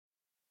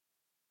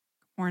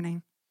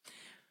Morning.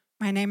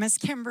 My name is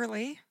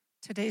Kimberly.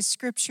 Today's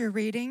scripture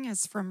reading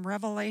is from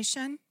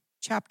Revelation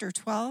chapter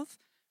 12,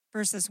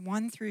 verses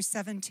 1 through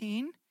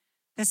 17.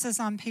 This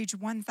is on page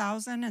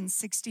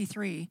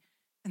 1063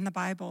 in the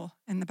Bible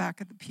in the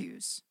back of the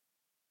pews.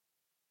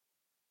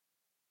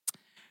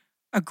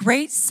 A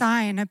great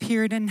sign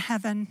appeared in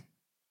heaven,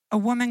 a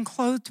woman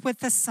clothed with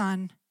the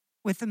sun,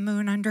 with the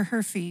moon under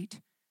her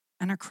feet,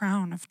 and a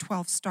crown of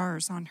 12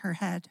 stars on her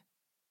head.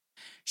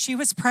 She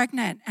was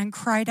pregnant and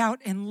cried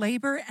out in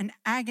labor and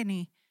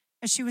agony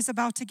as she was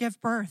about to give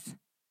birth.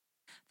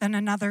 Then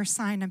another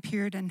sign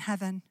appeared in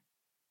heaven.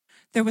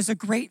 There was a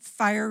great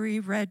fiery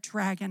red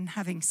dragon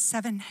having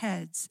 7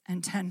 heads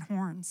and 10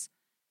 horns,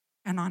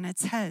 and on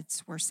its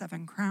heads were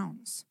 7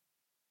 crowns.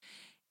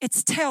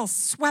 Its tail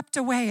swept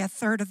away a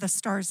third of the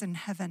stars in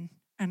heaven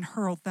and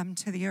hurled them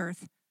to the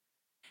earth.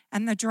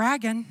 And the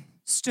dragon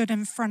stood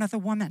in front of the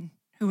woman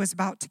who was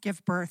about to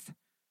give birth,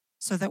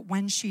 so that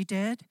when she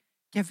did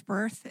give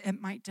birth,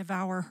 it might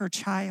devour her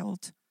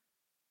child.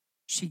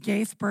 She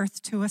gave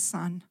birth to a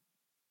son,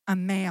 a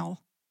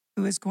male,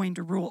 who is going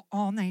to rule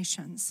all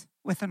nations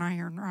with an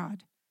iron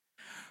rod.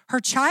 Her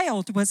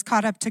child was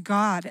caught up to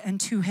God and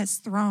to his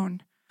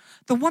throne.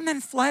 The woman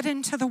fled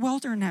into the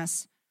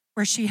wilderness,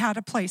 where she had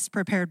a place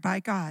prepared by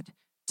God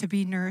to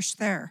be nourished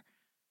there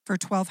for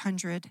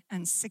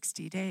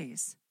 1,260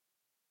 days.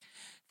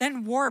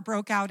 Then war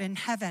broke out in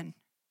heaven.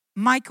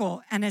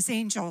 Michael and his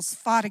angels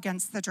fought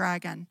against the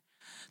dragon.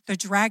 The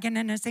dragon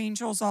and his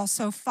angels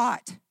also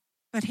fought,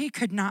 but he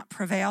could not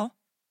prevail,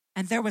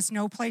 and there was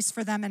no place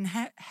for them in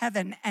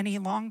heaven any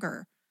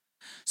longer.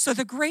 So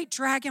the great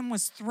dragon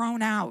was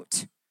thrown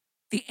out,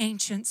 the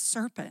ancient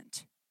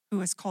serpent,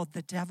 who is called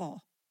the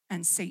devil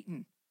and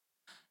Satan,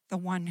 the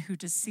one who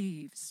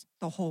deceives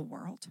the whole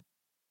world.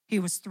 He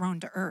was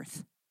thrown to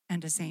earth,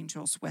 and his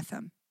angels with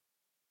him.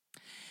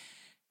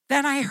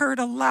 Then I heard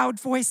a loud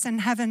voice in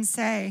heaven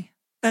say,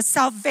 "The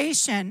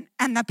salvation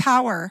and the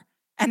power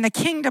and the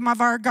kingdom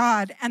of our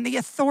God and the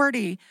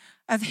authority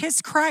of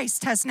his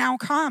Christ has now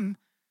come,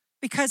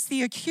 because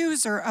the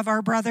accuser of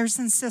our brothers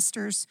and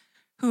sisters,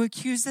 who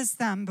accuses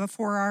them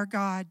before our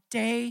God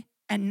day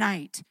and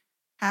night,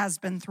 has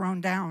been thrown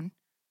down.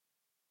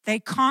 They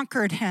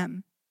conquered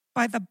him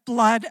by the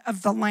blood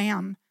of the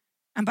Lamb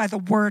and by the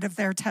word of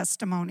their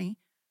testimony,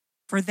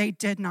 for they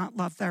did not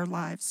love their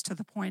lives to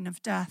the point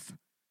of death.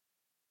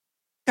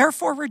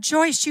 Therefore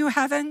rejoice, you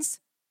heavens,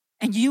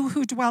 and you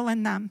who dwell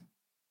in them.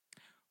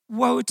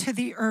 Woe to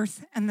the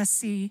earth and the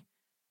sea,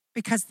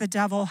 because the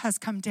devil has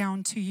come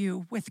down to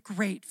you with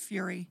great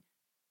fury,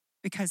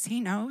 because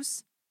he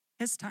knows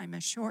his time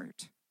is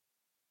short."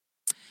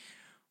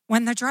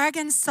 When the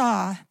dragon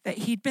saw that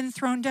he'd been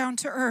thrown down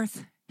to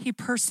earth, he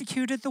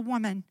persecuted the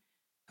woman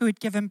who had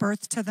given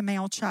birth to the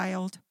male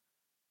child.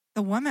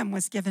 The woman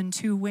was given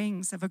 2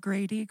 wings of a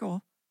great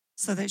eagle,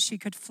 so that she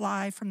could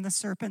fly from the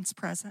serpent's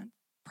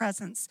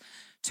presence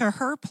to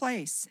her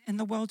place in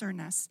the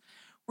wilderness,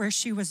 where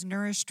she was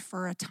nourished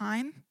for a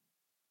time,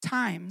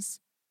 times,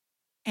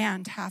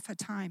 and half a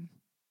time.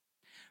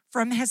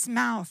 From his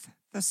mouth,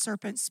 the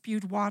serpent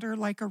spewed water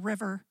like a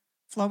river,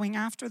 flowing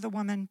after the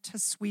woman to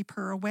sweep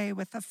her away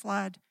with a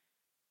flood.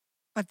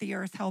 But the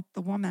earth helped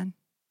the woman.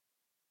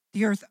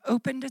 The earth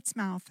opened its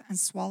mouth and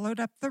swallowed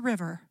up the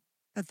river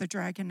that the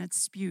dragon had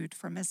spewed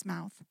from his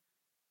mouth.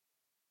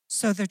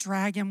 So the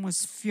dragon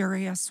was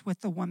furious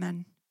with the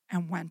woman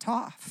and went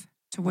off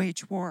to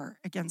wage war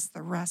against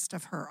the rest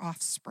of her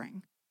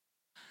offspring,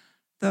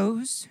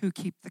 those who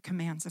keep the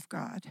commands of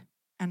God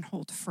and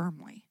hold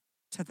firmly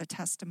to the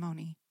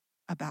testimony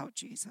about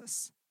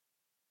Jesus.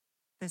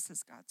 This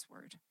is God's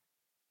word.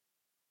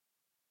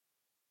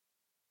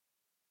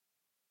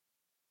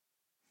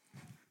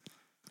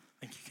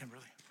 Thank you,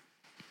 Kimberly.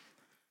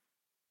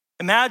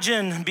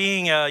 Imagine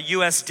being a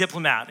U.S.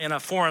 diplomat in a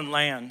foreign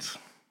land.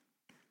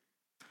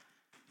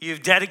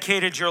 You've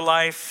dedicated your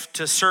life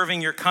to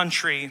serving your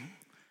country,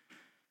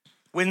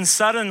 when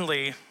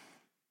suddenly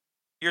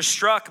you're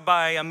struck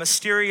by a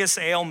mysterious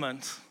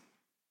ailment,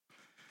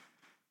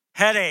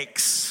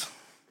 headaches,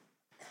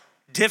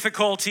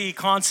 difficulty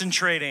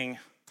concentrating,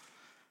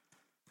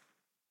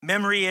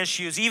 memory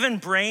issues, even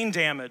brain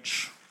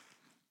damage,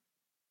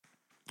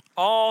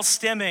 all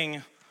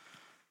stemming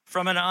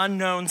from an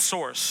unknown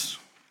source.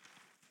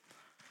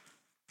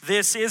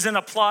 This isn't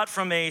a plot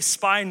from a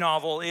spy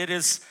novel. It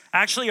is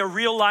actually a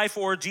real-life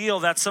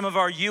ordeal that some of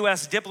our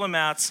U.S.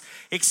 diplomats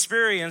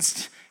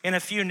experienced in a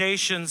few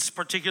nations,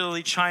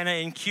 particularly China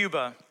and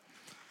Cuba.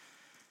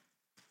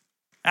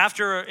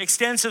 After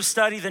extensive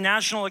study, the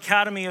National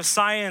Academy of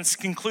Science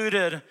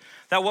concluded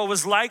that what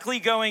was likely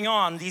going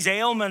on, these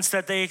ailments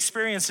that they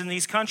experienced in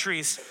these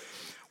countries,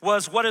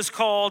 was what is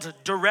called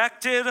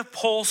directed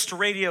pulsed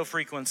radio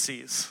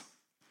frequencies,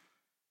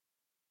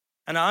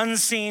 an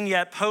unseen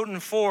yet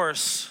potent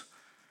force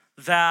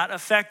that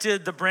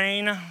affected the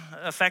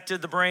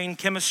brain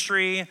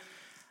chemistry,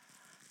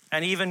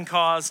 and even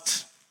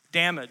caused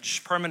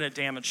damage, permanent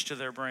damage to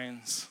their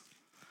brains.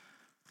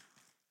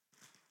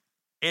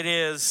 It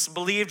is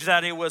believed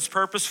that it was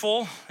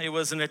purposeful. It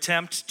was an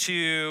attempt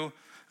to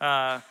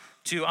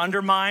to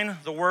undermine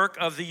the work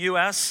of the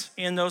U.S.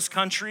 in those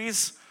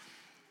countries.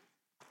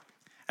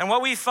 And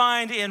what we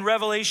find in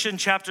Revelation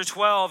chapter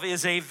 12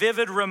 is a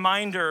vivid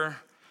reminder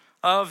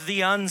of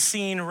the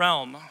unseen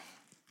realm.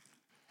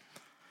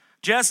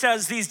 Just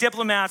as these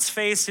diplomats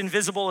faced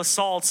invisible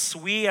assaults,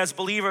 we as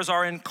believers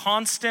are in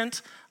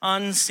constant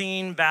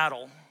unseen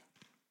battle.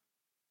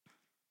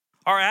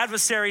 Our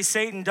adversary,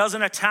 Satan,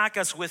 doesn't attack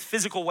us with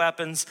physical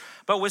weapons,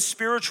 but with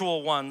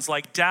spiritual ones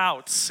like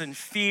doubts and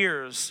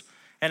fears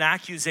and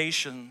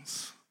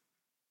accusations.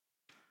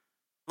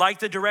 Like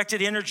the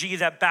directed energy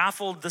that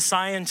baffled the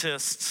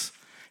scientists,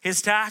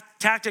 his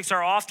tactics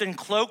are often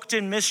cloaked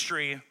in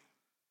mystery,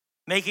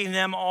 making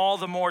them all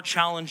the more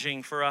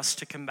challenging for us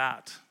to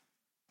combat.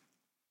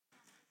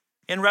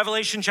 In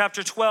Revelation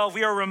chapter 12,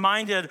 we are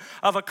reminded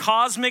of a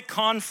cosmic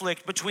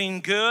conflict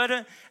between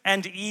good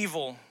and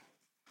evil.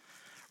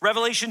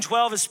 Revelation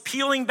 12 is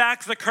peeling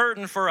back the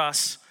curtain for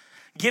us,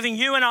 giving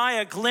you and I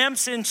a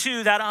glimpse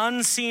into that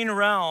unseen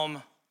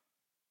realm.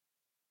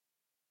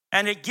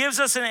 And it gives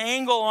us an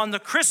angle on the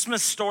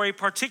Christmas story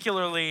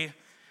particularly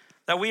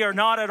that we are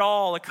not at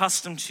all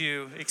accustomed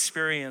to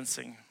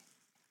experiencing.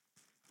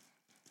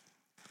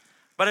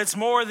 But it's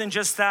more than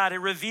just that. It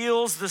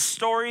reveals the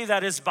story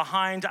that is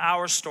behind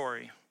our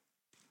story.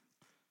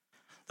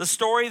 The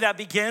story that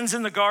begins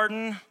in the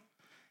garden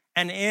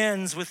and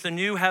ends with the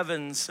new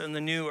heavens and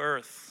the new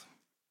earth.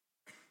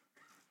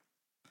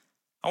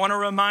 I want to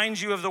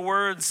remind you of the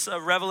words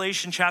of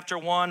Revelation chapter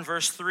 1,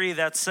 verse 3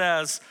 that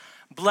says,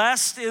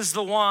 "Blessed is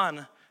the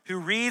one who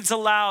reads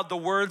aloud the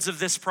words of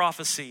this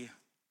prophecy,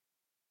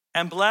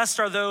 and blessed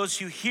are those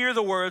who hear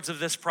the words of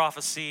this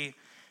prophecy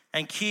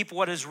and keep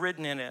what is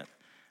written in it,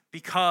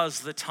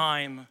 because the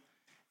time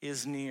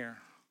is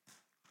near."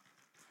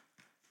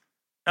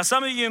 Now,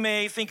 some of you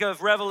may think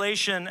of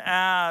Revelation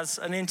as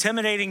an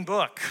intimidating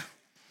book.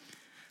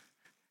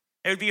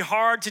 It would be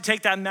hard to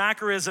take that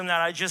macroism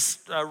that I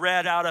just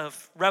read out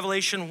of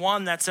Revelation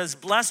 1 that says,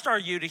 "Blessed are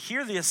you to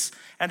hear this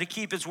and to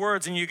keep his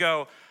words." And you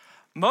go,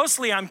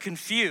 mostly I'm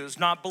confused,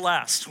 not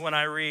blessed, when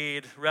I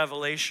read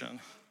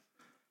Revelation.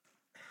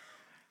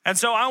 And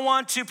so I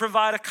want to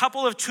provide a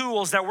couple of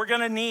tools that we're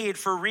going to need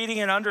for reading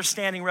and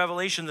understanding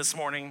Revelation this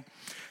morning.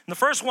 And the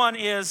first one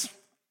is,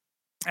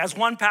 as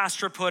one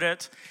pastor put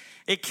it,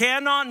 it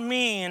cannot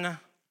mean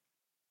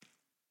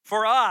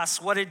for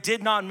us what it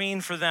did not mean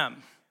for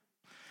them.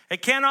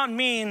 It cannot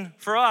mean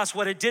for us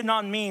what it did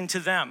not mean to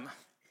them.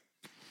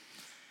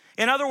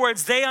 In other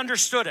words, they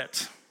understood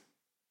it.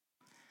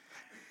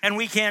 And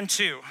we can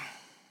too.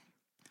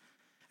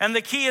 And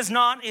the key is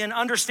not in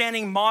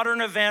understanding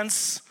modern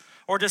events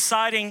or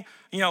deciding,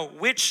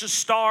 which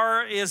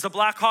star is the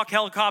Black Hawk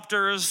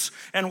helicopters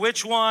and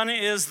which one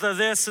is the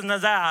this and the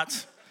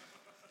that.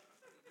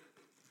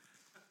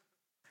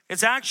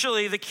 It's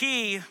actually the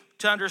key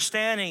to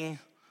understanding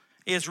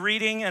is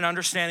reading and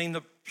understanding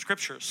the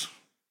scriptures.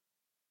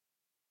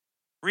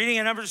 Reading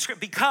and understanding,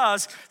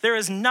 because there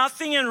is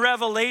nothing in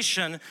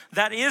Revelation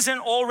that isn't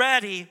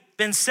already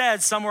been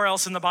said somewhere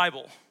else in the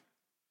Bible.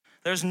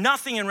 There's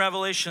nothing in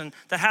Revelation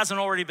that hasn't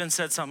already been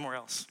said somewhere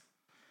else.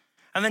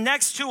 And the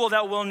next tool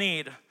that we'll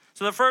need,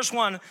 so the first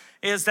one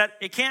is that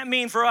it can't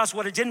mean for us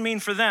what it didn't mean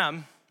for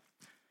them.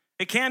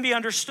 It can be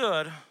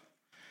understood.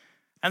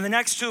 And the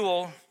next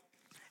tool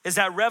is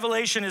that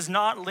Revelation is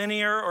not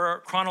linear or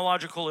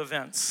chronological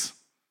events.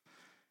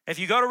 If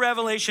you go to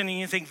Revelation and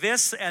you think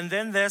this, and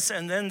then this,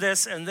 and then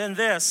this, and then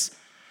this,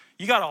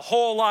 you got a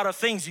whole lot of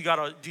things you got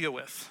to deal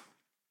with.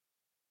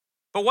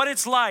 But what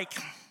it's like,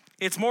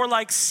 it's more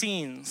like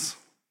scenes,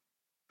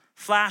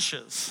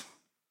 flashes.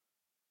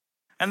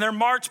 And they're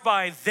marked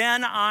by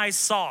 "then I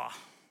saw,"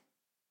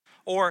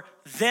 or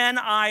 "then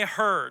I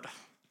heard,"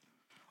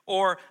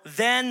 or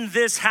 "then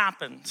this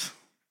happened."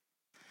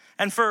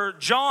 And for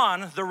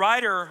John, the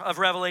writer of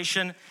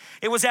Revelation,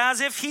 it was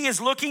as if he is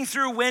looking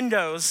through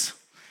windows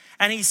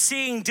and he's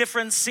seeing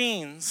different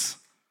scenes.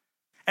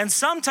 And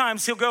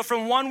sometimes he'll go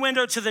from one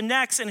window to the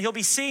next and he'll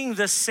be seeing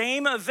the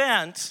same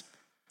event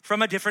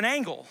from a different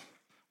angle.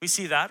 We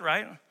see that,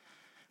 right?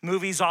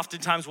 Movies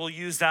oftentimes will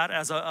use that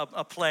as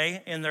a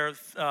play in their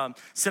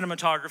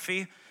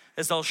cinematography,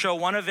 is they'll show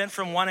one event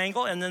from one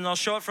angle and then they'll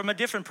show it from a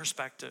different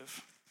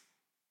perspective.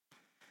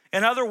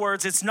 In other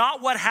words, it's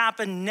not what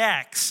happened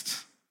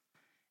next,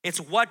 it's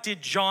what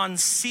did John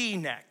see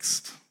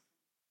next.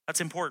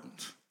 That's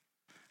important.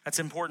 That's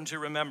important to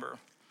remember.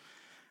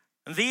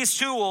 And these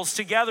tools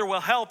together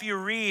will help you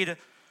read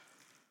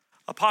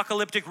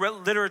apocalyptic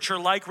literature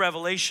like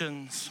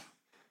Revelations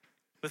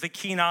with a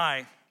keen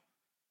eye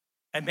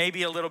and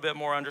maybe a little bit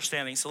more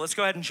understanding. So let's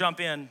go ahead and jump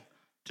in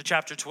to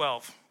chapter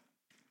 12.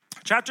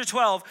 Chapter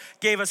 12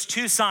 gave us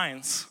two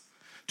signs.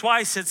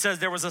 Twice it says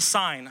there was a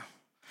sign.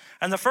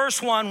 And the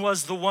first one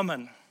was the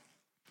woman.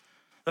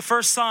 The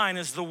first sign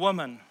is the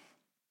woman.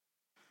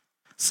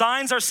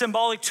 Signs are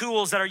symbolic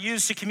tools that are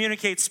used to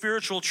communicate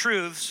spiritual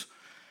truths,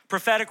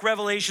 prophetic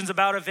revelations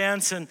about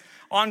events, and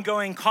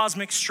ongoing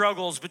cosmic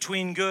struggles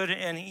between good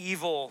and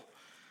evil.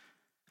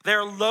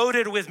 They're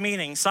loaded with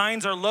meaning.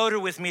 Signs are loaded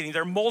with meaning.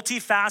 They're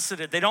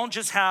multifaceted. They don't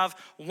just have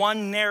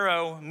one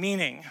narrow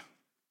meaning.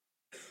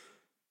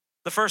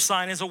 The first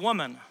sign is a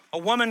woman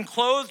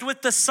clothed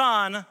with the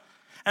sun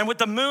and with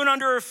the moon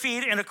under her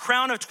feet and a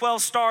crown of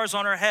 12 stars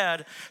on her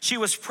head. She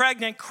was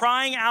pregnant,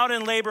 crying out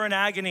in labor and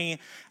agony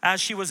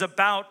as she was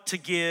about to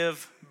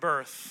give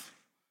birth.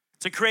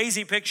 It's a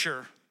crazy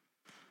picture.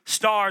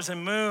 Stars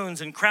and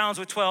moons and crowns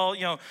with 12,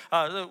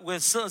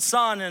 with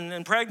sun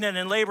and pregnant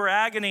and labor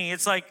agony.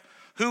 It's like,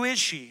 who is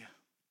she?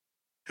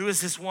 Who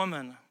is this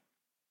woman?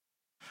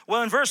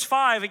 Well, in verse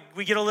 5,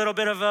 we get a little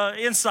bit of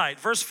insight.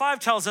 Verse 5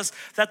 tells us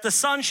that the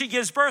son she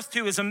gives birth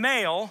to is a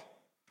male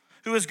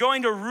who is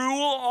going to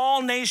rule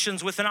all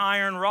nations with an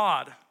iron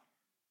rod.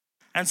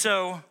 And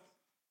so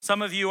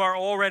some of you are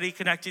already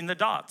connecting the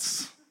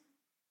dots.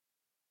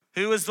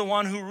 Who is the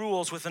one who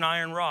rules with an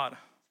iron rod?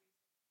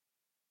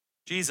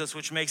 Jesus,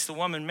 which makes the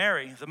woman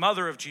Mary, the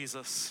mother of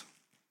Jesus.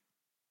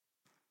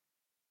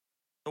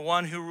 The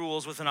one who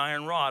rules with an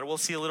iron rod. We'll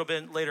see a little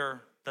bit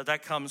later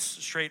that comes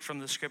straight from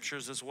the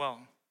scriptures as well.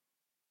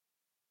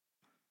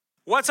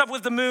 What's up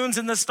with the moons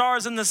and the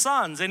stars and the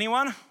suns?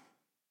 Anyone?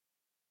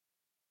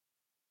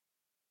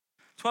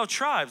 12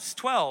 tribes,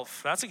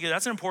 12. That's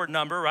an important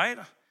number, right?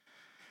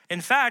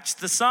 In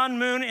fact, the sun,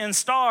 moon, and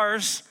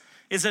stars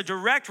is a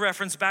direct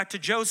reference back to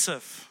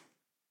Joseph.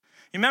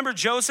 You remember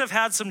Joseph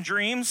had some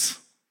dreams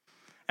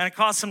and it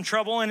caused some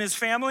trouble in his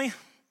family?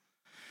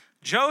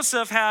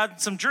 Joseph had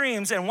some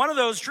dreams, and one of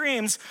those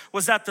dreams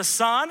was that the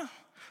sun,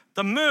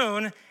 the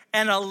moon,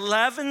 and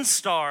 11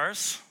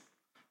 stars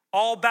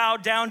all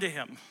bowed down to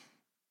him.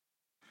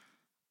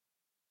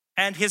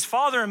 And his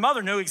father and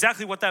mother knew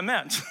exactly what that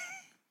meant.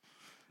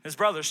 His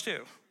brothers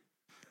too.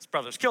 His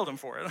brothers killed him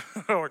for it,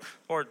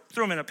 or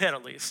threw him in a pit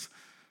at least.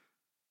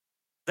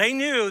 They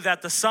knew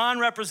that the sun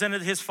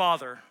represented his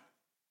father,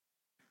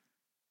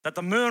 that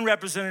the moon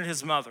represented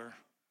his mother,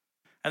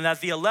 and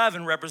that the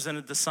 11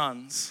 represented the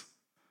sons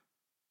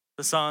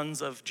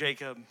of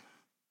Jacob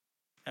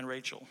and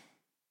Rachel.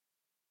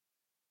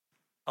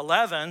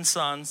 11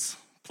 sons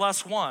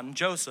plus 1,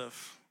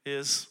 Joseph,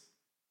 is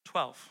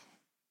 12.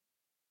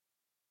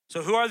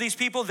 So who are these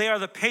people? They are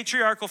the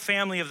patriarchal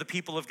family of the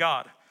people of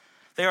God.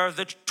 They are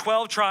the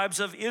 12 tribes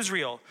of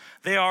Israel.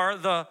 They are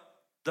the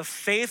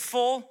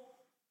faithful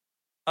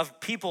of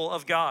people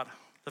of God.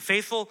 The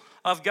faithful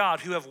of God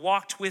who have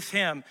walked with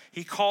him.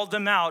 He called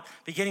them out,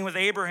 beginning with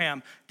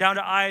Abraham, down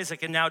to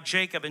Isaac, and now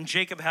Jacob. And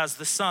Jacob has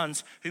the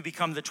sons who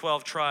become the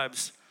 12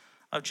 tribes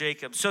of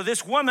Jacob. So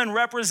this woman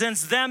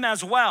represents them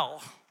as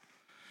well.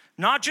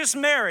 Not just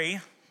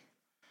Mary,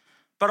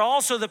 but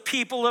also the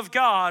people of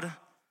God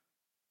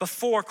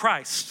before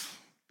Christ,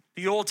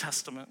 the Old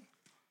Testament.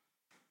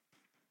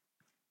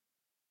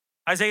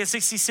 Isaiah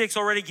 66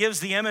 already gives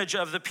the image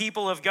of the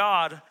people of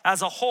God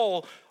as a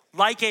whole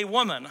like a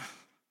woman.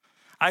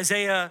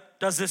 Isaiah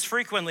does this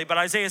frequently, but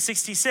Isaiah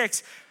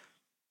 66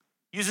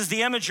 uses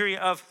the imagery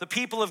of the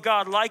people of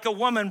God like a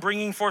woman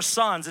bringing forth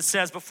sons. It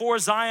says, before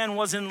Zion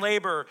was in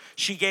labor,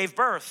 she gave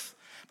birth.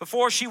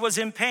 Before she was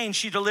in pain,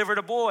 she delivered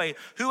a boy.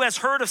 Who has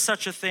heard of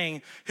such a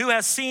thing? Who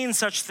has seen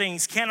such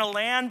things? Can a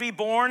land be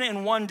born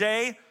in one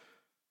day,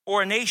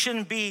 or a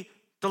nation be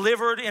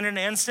delivered in an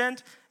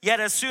instant?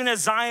 Yet as soon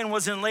as Zion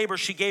was in labor,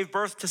 she gave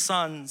birth to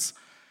sons.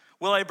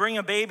 Will I bring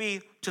a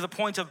baby to the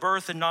point of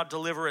birth and not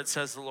deliver it,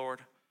 says the Lord?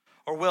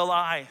 Or will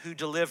I, who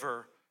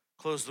deliver,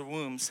 close the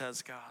womb,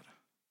 says God?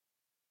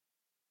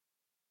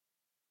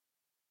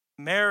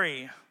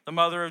 Mary, the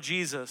mother of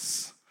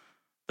Jesus,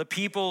 the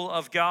people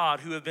of God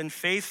who have been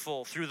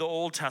faithful through the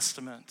Old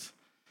Testament.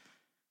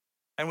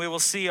 And we will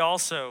see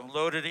also,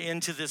 loaded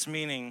into this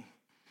meaning,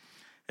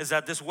 is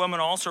that this woman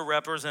also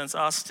represents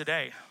us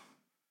today,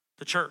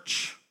 the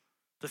church,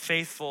 the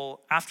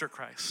faithful after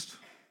Christ.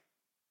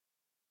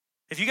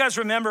 If you guys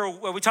remember,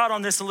 we taught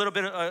on this a little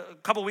bit a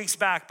couple weeks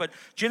back, but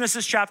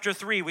Genesis chapter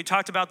 3, we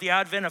talked about the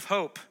advent of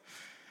hope.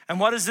 And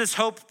what is this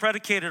hope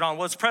predicated on?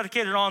 Well, it's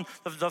predicated on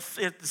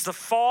it's the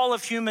fall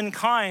of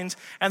humankind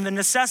and the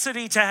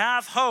necessity to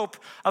have hope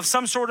of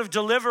some sort of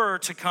deliverer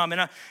to come.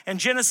 And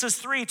Genesis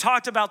 3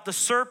 talked about the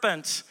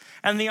serpent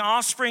and the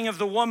offspring of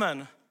the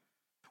woman.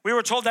 We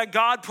were told that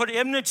God put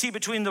enmity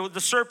between the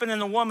serpent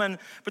and the woman,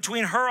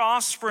 between her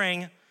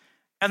offspring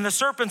and the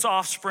serpent's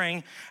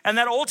offspring, and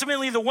that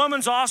ultimately the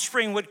woman's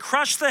offspring would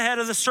crush the head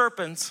of the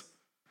serpent,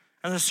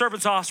 and the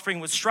serpent's offspring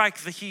would strike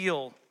the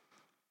heel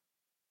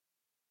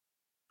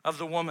of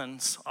the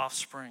woman's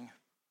offspring.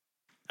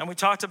 And we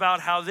talked about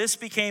how this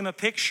became a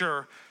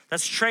picture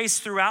that's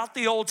traced throughout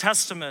the Old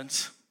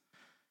Testament.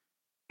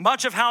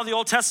 Much of how the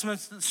Old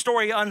Testament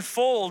story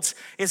unfolds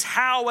is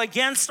how,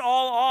 against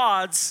all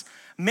odds,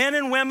 men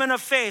and women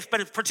of faith,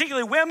 but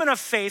particularly women of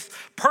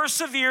faith,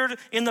 persevered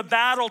in the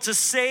battle to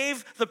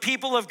save the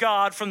people of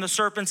God from the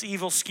serpent's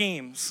evil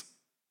schemes.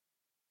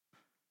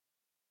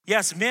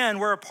 Yes, men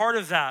were a part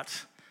of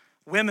that.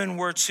 Women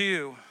were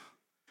too.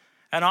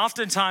 And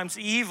oftentimes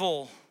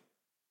evil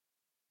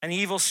and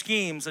evil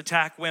schemes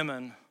attack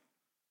women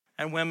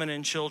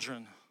and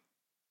children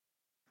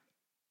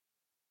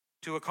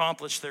to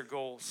accomplish their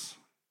goals.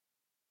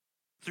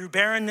 through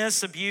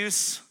barrenness,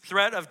 abuse,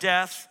 threat of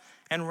death,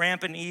 and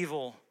rampant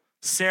evil.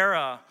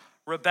 Sarah,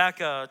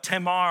 Rebecca,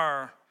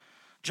 Tamar,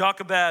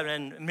 Jochebed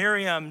and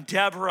Miriam,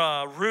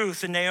 Deborah,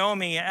 Ruth and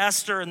Naomi,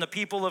 Esther and the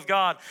people of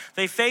God,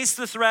 they faced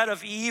the threat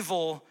of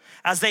evil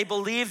as they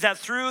believed that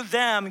through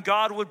them,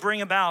 God would bring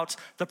about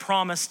the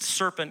promised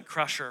serpent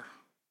crusher.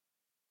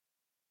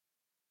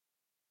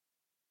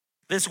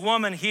 This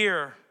woman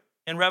here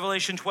in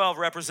Revelation 12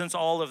 represents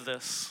all of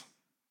this.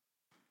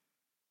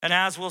 And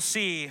as we'll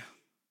see,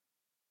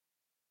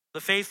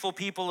 the faithful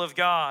people of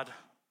God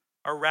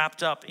are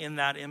wrapped up in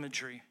that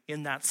imagery,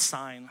 in that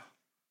sign,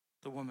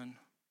 the woman.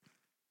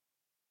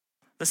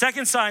 The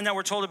second sign that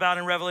we're told about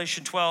in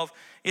Revelation 12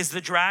 is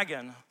the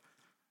dragon.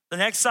 The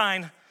next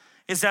sign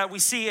is that we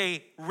see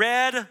a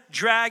red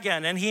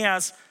dragon, and he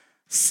has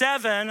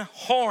 7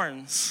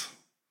 horns.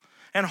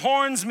 And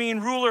horns mean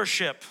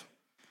rulership.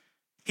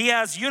 He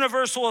has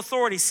universal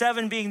authority,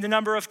 7 being the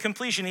number of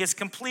completion. He has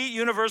complete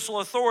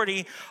universal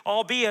authority,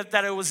 albeit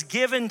that it was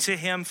given to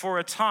him for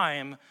a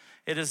time.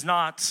 It is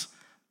not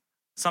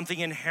something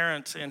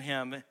inherent in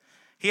him.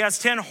 He has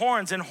 10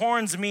 horns, and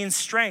horns mean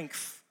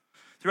strength.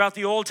 Throughout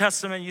the Old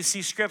Testament, you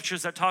see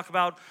scriptures that talk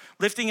about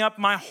lifting up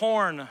my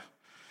horn,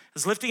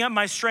 is lifting up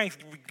my strength,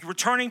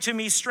 returning to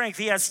me strength.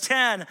 He has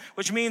 10,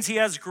 which means he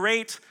has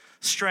great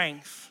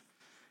strength.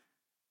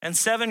 And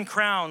 7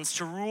 crowns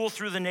to rule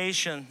through the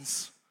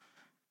nations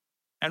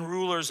and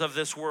rulers of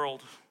this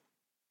world.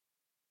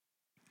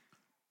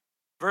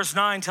 Verse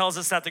 9 tells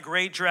us that the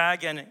great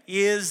dragon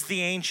is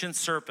the ancient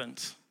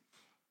serpent,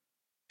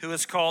 who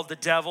is called the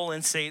devil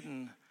and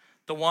Satan,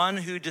 the one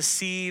who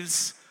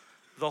deceives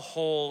the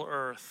whole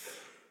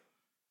earth.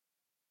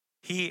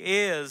 He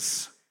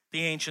is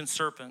the ancient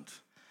serpent.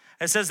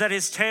 It says that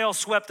his tail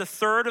swept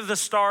 1/3 of the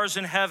stars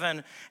in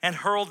heaven and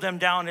hurled them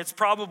down. It's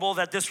probable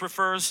that this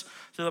refers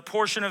to the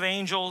portion of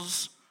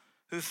angels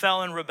who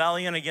fell in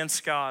rebellion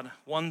against God,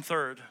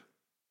 1/3.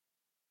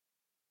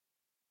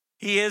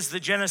 He is the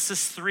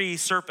Genesis 3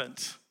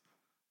 serpent.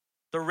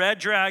 The red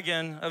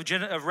dragon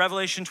of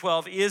Revelation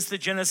 12 is the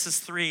Genesis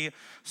 3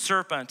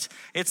 serpent.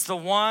 It's the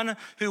one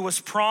who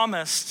was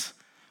promised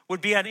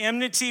would be at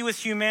enmity with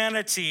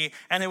humanity,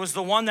 and it was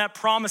the one that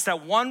promised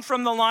that one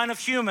from the line of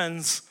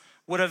humans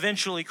would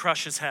eventually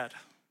crush his head.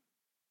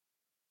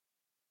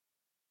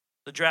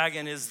 The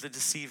dragon is the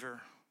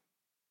deceiver.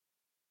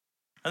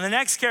 And the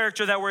next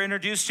character that we're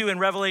introduced to in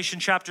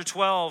Revelation chapter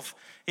 12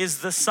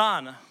 is the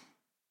Son.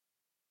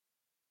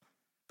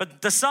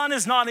 But the Son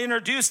is not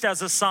introduced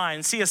as a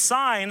sign. See, a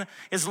sign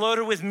is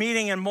loaded with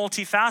meaning and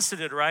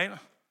multifaceted, right?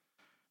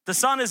 The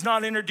Son is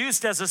not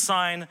introduced as a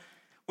sign.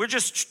 We're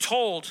just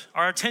told,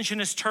 our attention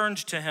is turned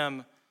to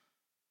him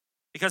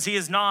because he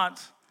is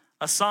not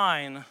a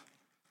sign.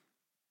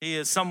 He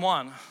is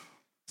someone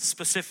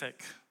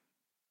specific.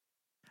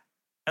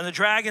 And the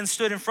dragon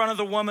stood in front of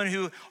the woman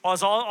who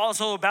was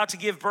also about to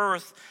give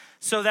birth,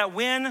 so that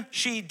when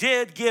she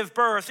did give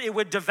birth, it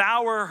would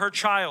devour her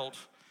child.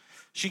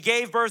 She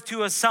gave birth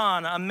to a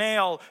son, a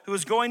male, who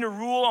was going to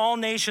rule all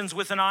nations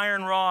with an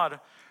iron rod.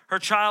 Her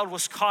child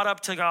was caught up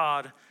to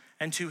God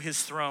and to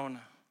his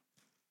throne.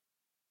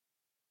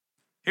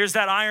 Here's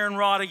that iron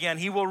rod again.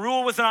 He will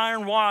rule with an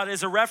iron rod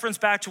is a reference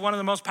back to one of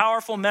the most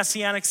powerful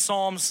messianic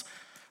psalms,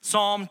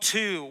 Psalm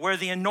 2, where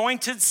the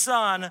anointed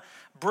son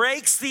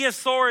breaks the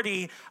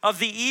authority of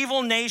the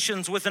evil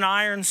nations with an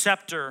iron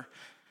scepter.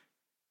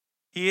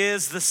 He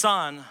is the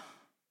Son,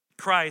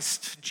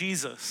 Christ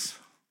Jesus.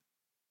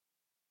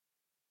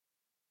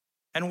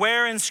 And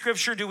where in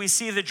Scripture do we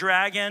see the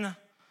dragon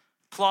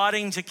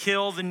plotting to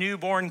kill the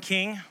newborn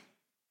king?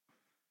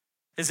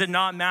 Is it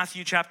not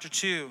Matthew chapter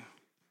 2?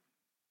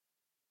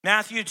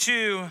 Matthew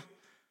 2,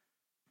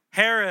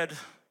 Herod,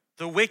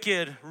 the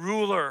wicked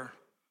ruler,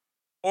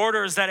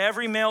 orders that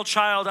every male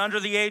child under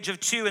the age of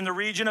 2 in the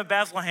region of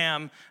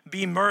Bethlehem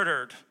be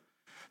murdered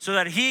so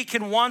that he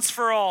can once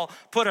for all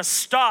put a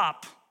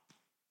stop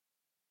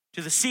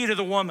to the seed of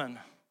the woman,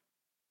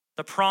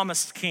 the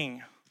promised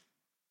king.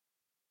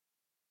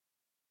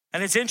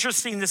 And it's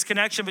interesting, this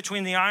connection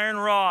between the iron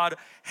rod,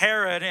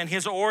 Herod, and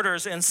his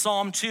orders in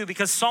Psalm 2,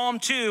 because Psalm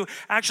 2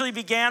 actually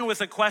began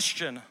with a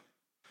question.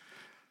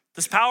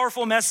 This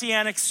powerful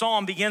messianic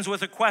psalm begins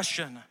with a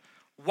question.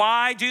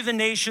 Why do the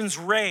nations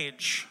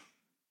rage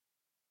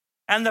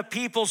and the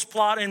peoples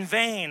plot in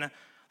vain?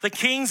 The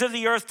kings of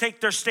the earth take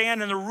their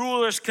stand and the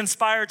rulers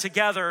conspire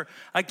together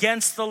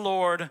against the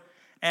Lord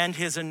and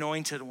his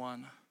anointed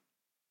one.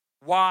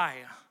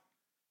 Why?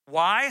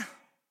 Why?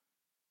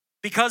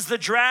 Because the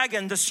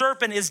dragon, the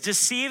serpent, is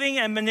deceiving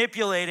and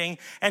manipulating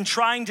and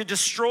trying to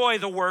destroy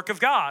the work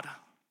of God.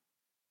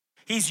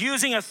 He's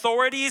using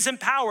authorities and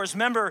powers.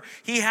 Remember,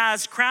 he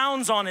has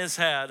crowns on his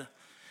head.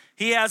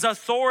 He has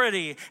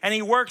authority, and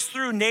he works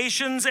through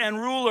nations and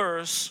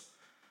rulers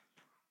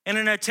in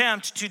an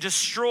attempt to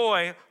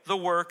destroy the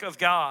work of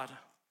God.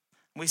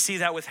 We see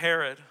that with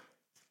Herod.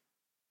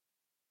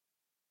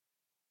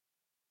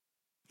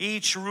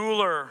 Each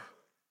ruler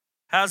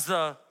has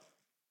the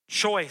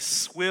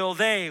choice. Will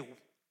they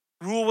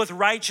rule with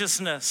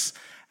righteousness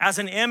as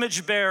an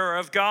image bearer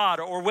of God,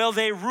 or will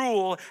they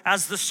rule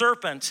as the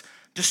serpent,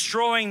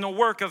 destroying the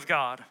work of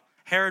God?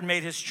 Herod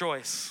made his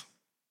choice.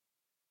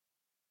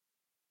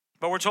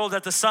 But we're told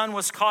that the Son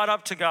was caught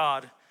up to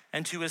God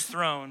and to his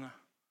throne.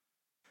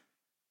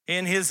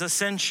 In his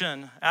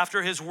ascension,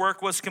 after his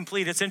work was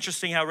complete, it's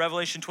interesting how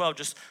Revelation 12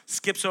 just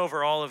skips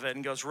over all of it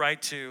and goes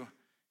right to,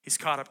 he's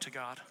caught up to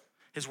God.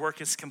 His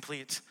work is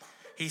complete.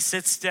 He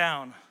sits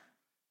down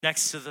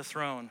next to the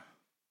throne.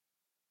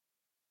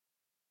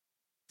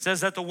 It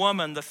says that the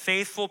woman, the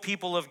faithful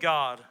people of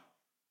God,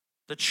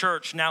 the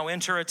church, now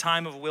enter a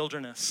time of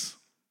wilderness.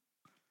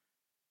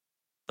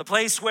 The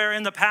place where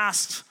in the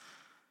past,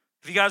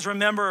 if you guys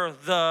remember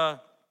the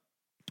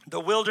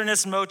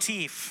wilderness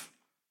motif,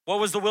 what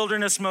was the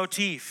wilderness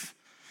motif?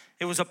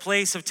 It was a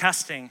place of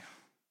testing.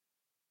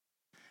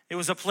 It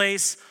was a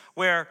place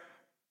where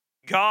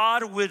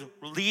God would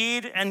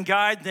lead and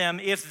guide them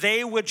if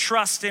they would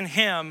trust in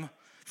him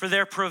for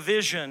their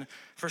provision,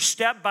 for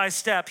step by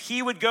step.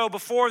 He would go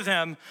before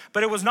them,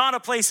 but it was not a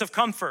place of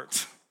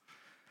comfort.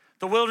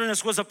 The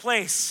wilderness was a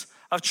place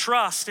of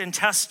trust and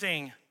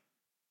testing.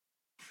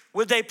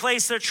 Would they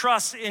place their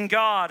trust in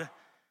God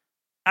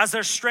as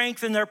their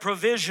strength and their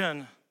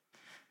provision?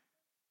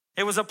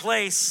 It was a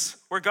place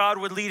where God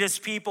would lead his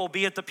people,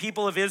 be it the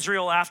people of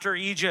Israel after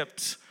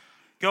Egypt,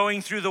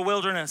 going through the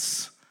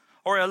wilderness,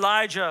 or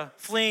Elijah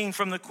fleeing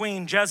from the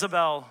queen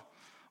Jezebel,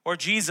 or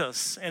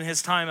Jesus in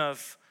his time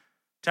of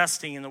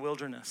testing in the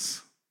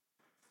wilderness.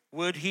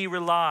 Would he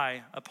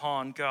rely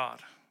upon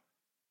God?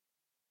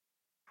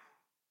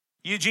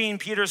 Eugene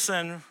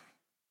Peterson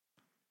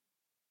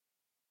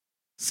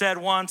said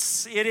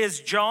once, it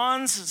is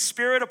John's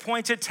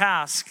spirit-appointed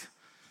task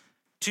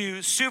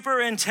to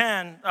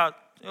superintend,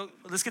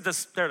 let's get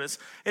this, there it is.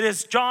 It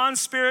is John's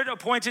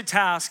spirit-appointed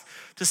task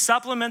to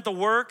supplement the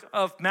work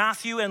of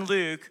Matthew and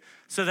Luke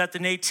so that the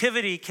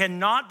nativity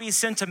cannot be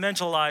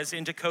sentimentalized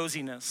into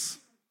coziness,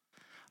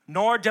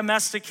 nor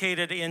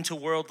domesticated into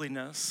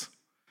worldliness.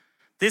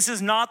 This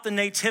is not the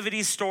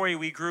nativity story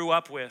we grew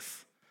up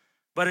with,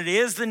 but it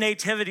is the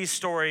nativity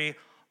story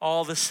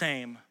all the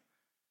same.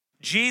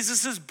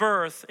 Jesus'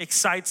 birth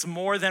excites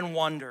more than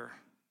wonder.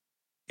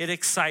 It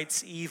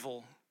excites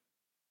evil.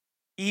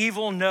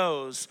 Evil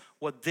knows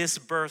what this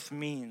birth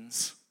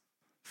means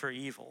for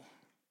evil.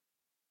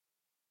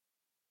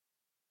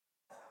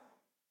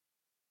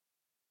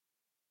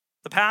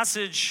 The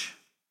passage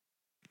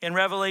in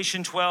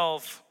Revelation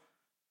 12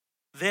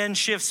 then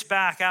shifts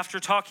back after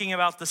talking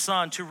about the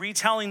Son to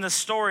retelling the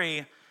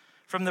story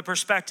from the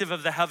perspective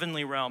of the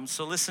heavenly realm.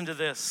 So listen to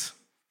this.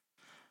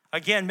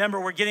 Again, remember,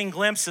 we're getting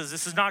glimpses.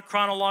 This is not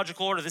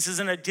chronological order. This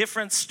isn't a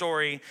different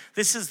story.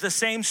 This is the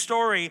same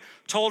story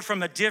told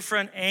from a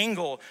different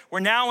angle. We're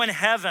now in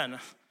heaven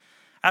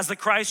as the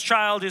Christ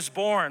child is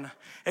born.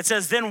 It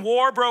says, then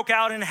war broke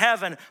out in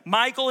heaven.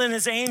 Michael and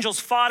his angels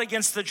fought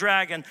against the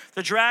dragon.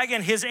 The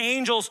dragon, his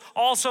angels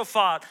also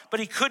fought, but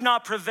he could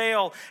not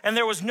prevail, and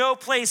there was no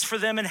place for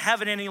them in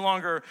heaven any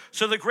longer.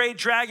 So the great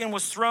dragon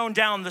was thrown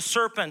down, the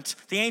serpent,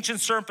 the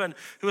ancient serpent,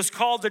 who is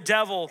called the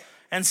devil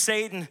and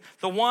Satan,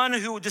 the one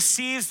who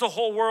deceives the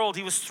whole world.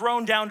 He was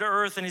thrown down to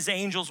earth and his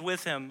angels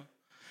with him.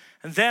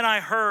 And then I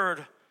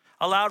heard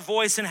a loud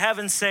voice in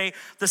heaven say,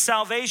 the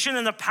salvation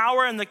and the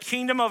power and the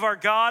kingdom of our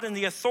God and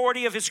the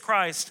authority of his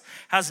Christ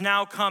has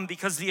now come,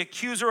 because the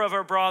accuser of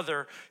our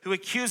brother, who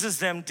accuses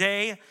them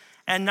day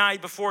and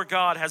night before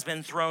God, has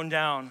been thrown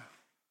down.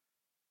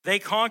 They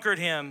conquered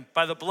him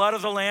by the blood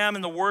of the Lamb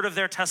and the word of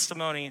their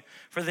testimony,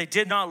 for they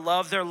did not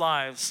love their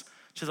lives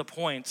to the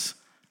point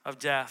of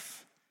death.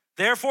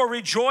 Therefore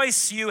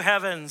rejoice, you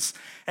heavens,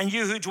 and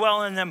you who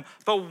dwell in them.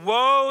 But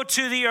woe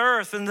to the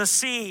earth and the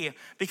sea,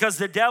 because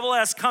the devil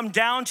has come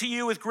down to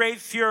you with great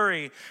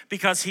fury,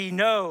 because he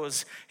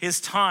knows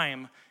his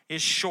time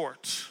is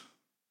short.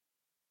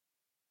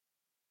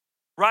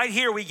 Right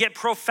here, we get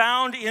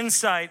profound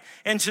insight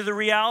into the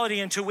reality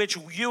into which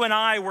you and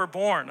I were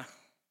born.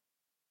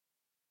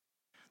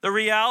 The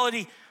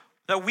reality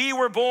that we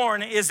were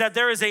born is that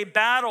there is a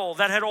battle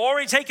that had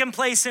already taken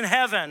place in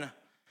heaven,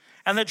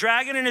 and the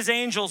dragon and his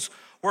angels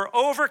were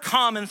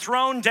overcome and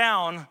thrown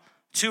down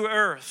to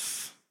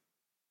earth.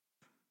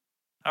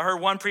 I heard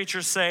one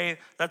preacher say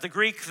that the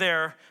Greek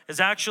there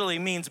actually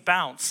means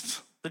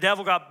bounced. The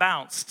devil got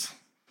bounced.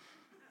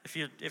 If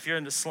you're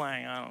into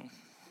slang, I don't.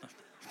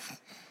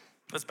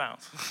 Let's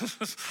bounce.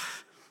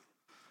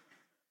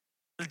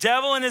 The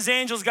devil and his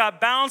angels got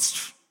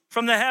bounced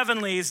from the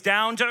heavenlies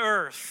down to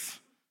earth.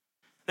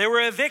 They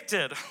were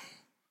evicted.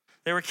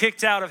 They were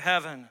kicked out of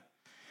heaven.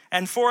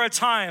 And for a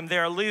time, they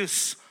are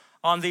loose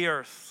on the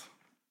earth.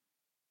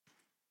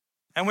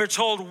 And we're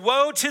told,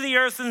 woe to the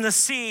earth and the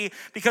sea,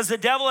 because the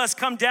devil has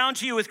come down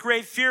to you with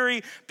great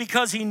fury,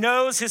 because he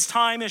knows his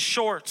time is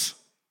short.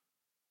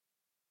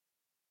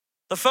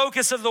 The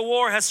focus of the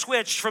war has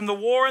switched from the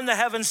war in the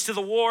heavens to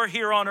the war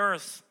here on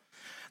earth.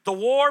 The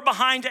war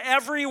behind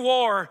every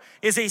war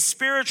is a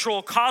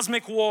spiritual,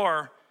 cosmic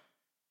war.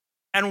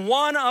 And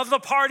one of the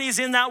parties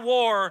in that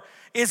war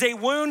is a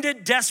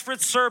wounded, desperate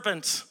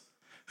serpent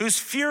whose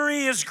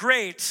fury is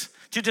great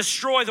to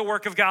destroy the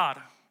work of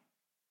God.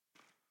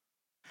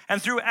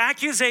 And through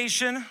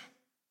accusation,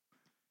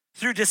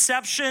 through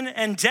deception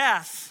and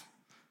death,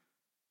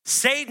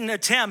 Satan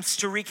attempts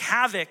to wreak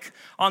havoc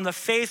on the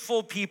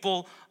faithful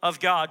people of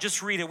God.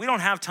 Just read it. We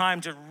don't have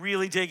time to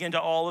really dig into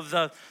all of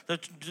the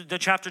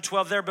chapter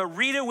 12 there, but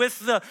read it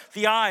with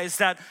the eyes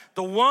that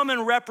the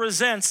woman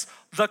represents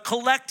the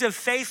collective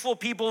faithful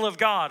people of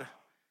God.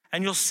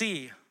 And you'll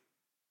see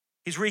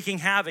he's wreaking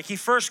havoc. He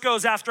first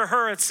goes after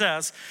her, it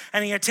says,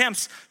 and he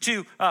attempts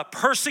to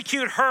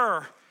persecute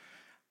her.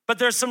 But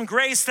there's some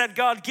grace that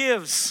God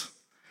gives.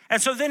 And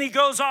so then he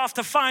goes off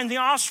to find the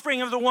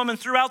offspring of the woman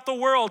throughout the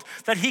world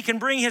that he can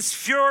bring his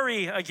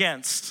fury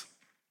against.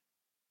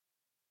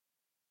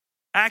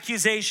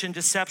 Accusation,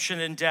 deception,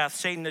 and death.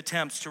 Satan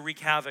attempts to wreak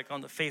havoc on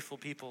the faithful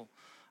people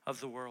of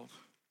the world.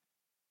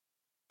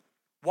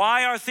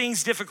 Why are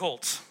things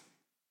difficult?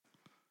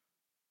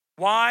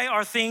 Why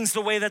are things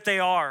the way that they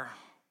are?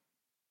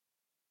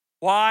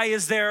 Why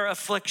is there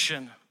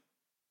affliction?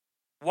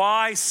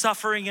 Why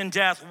suffering and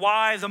death?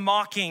 Why the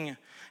mocking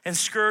and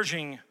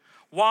scourging?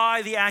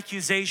 Why the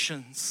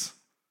accusations?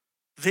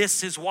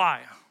 This is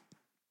why.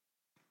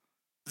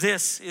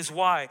 This is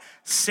why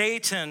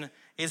Satan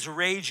is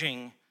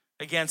raging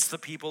against the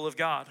people of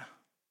God.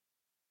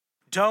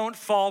 Don't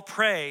fall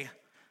prey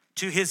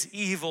to his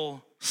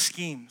evil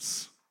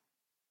schemes.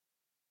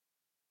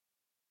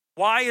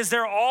 Why is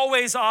there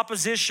always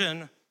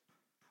opposition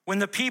when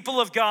the people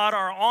of God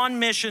are on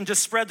mission to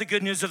spread the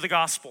good news of the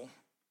gospel?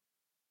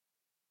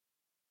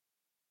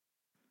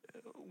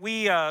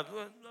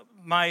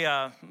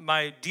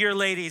 My dear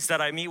ladies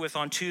that I meet with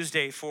on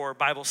Tuesday for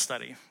Bible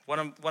study,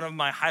 one of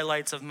my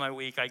highlights of my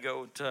week, I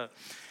go to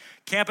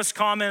Campus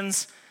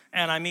Commons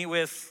and I meet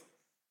with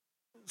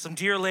some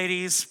dear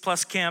ladies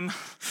plus Kim.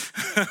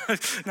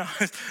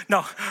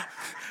 No,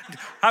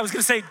 I was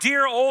gonna say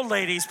dear old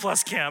ladies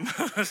plus Kim,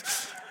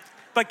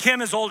 but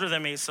Kim is older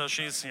than me, so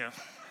she's,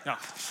 no.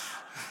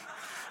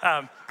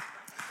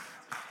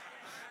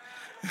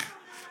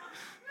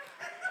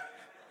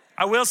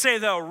 I will say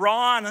though,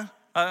 Ron,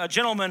 a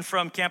gentleman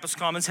from Campus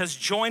Commons, has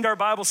joined our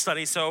Bible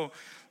study, so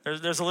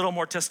there's a little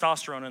more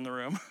testosterone in the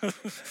room.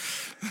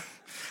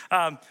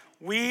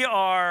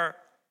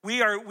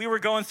 We were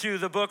going through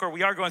the book, or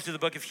we are going through the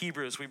book of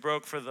Hebrews. We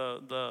broke for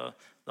the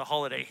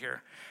holiday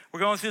here. We're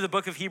going through the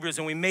book of Hebrews,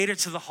 and we made it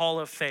to the Hall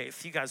of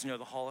Faith. You guys know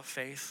the Hall of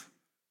Faith.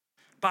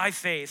 By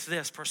faith,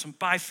 this person.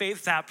 By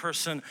faith, that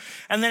person.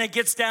 And then it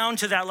gets down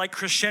to that like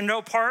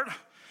crescendo part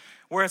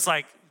where it's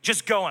like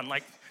just going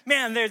like,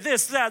 man, they're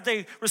this, that.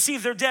 They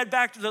received their dead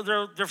back,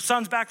 their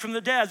sons back from the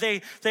dead.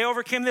 They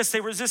overcame this.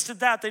 They resisted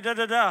that. They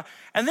da-da-da.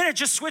 And then it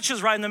just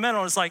switches right in the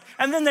middle. It's like,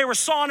 and then they were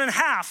sawn in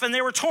half, and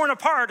they were torn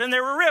apart, and they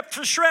were ripped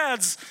to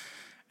shreds.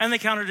 And they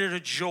counted it a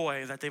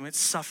joy that they might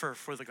suffer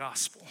for the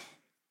gospel.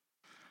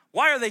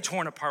 Why are they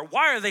torn apart?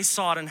 Why are they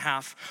sawed in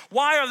half?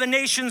 Why are the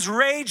nations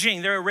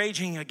raging? They're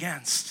raging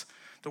against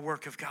the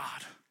work of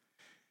God.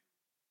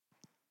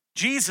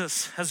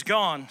 Jesus has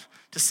gone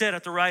to sit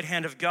at the right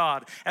hand of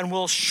God and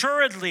will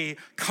assuredly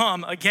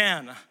come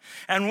again.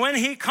 And when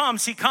he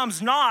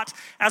comes not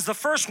as the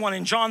first one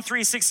in John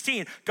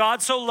 3:16.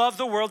 God so loved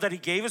the world that he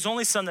gave his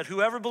only son, that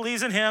whoever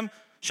believes in him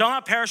shall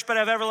not perish but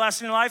have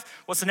everlasting life.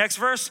 What's the next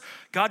verse?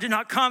 God did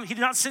not come, he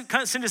did not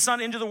send his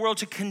son into the world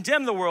to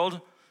condemn the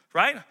world,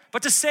 right?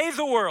 But to save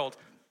the world.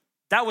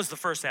 That was the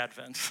first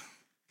advent.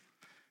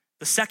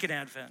 The second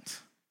advent,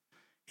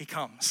 he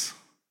comes.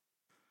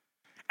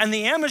 And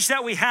the image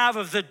that we have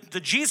of the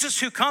Jesus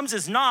who comes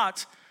is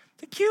not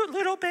the cute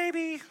little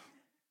baby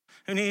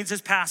who needs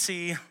his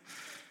passy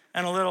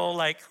and a little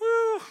like,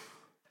 woo.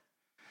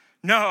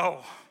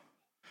 No,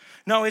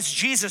 it's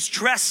Jesus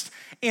dressed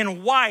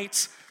in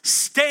white,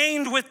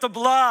 stained with the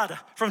blood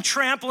from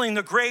trampling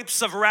the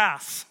grapes of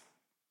wrath.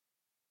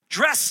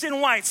 Dressed in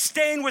white,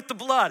 stained with the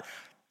blood,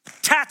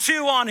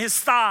 tattoo on his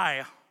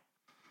thigh,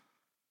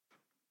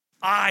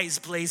 eyes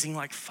blazing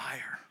like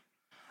fire,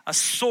 a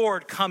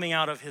sword coming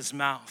out of his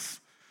mouth.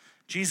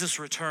 Jesus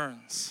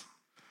returns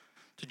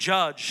to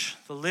judge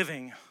the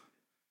living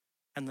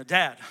and the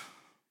dead.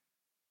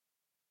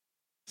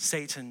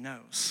 Satan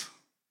knows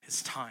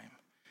his time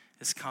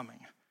is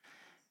coming.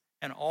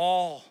 And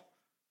all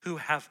who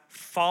have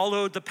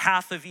followed the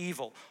path of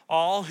evil,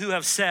 all who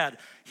have said,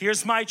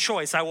 here's my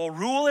choice. I will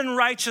rule in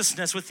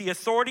righteousness with the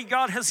authority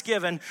God has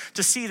given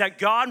to see that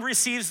God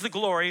receives the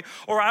glory,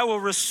 or I will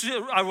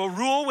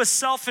rule with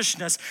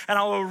selfishness, and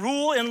I will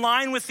rule in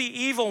line with the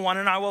evil one,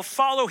 and I will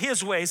follow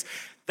his ways.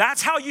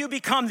 That's how you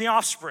become the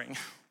offspring.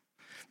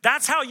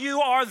 That's how you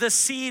are the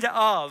seed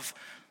of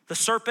the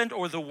serpent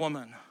or the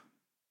woman.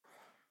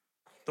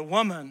 The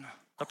woman,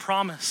 the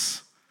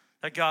promise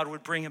that God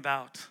would bring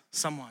about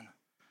someone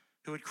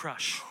who would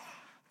crush.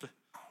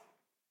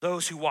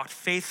 Those who walked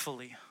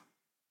faithfully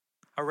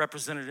are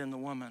represented in the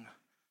woman.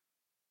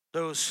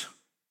 Those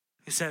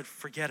who said,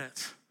 forget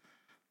it.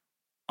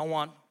 I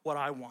want what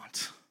I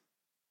want.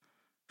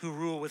 Who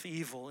rule with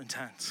evil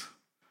intent.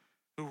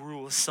 Who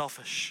rule with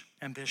selfish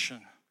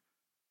ambition.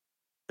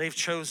 They've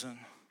chosen.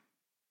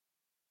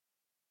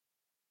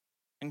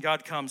 And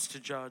God comes to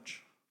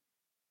judge.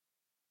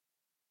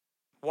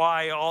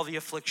 Why all the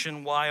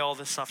affliction? Why all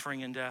the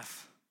suffering and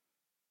death?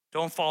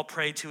 Don't fall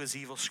prey to his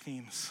evil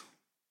schemes.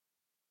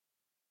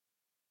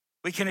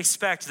 We can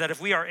expect that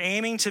if we are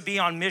aiming to be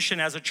on mission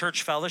as a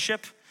church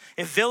fellowship,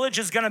 if Village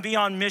is going to be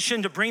on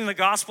mission to bring the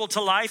gospel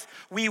to life,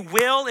 we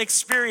will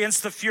experience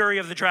the fury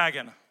of the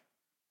dragon.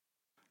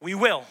 We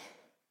will.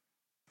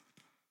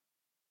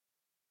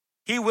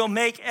 He will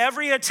make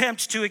every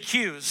attempt to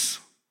accuse.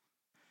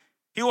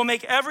 He will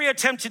make every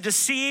attempt to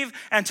deceive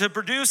and to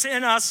produce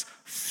in us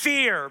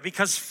fear,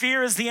 because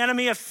fear is the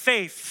enemy of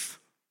faith.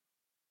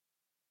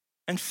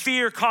 And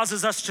fear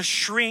causes us to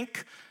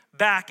shrink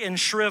back and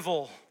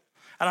shrivel.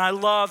 And I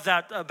love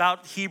that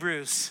about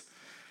Hebrews.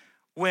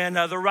 When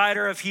the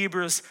writer of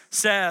Hebrews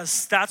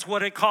says that's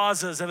what it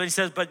causes. And he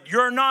says, but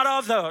you're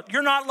not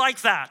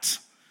like that.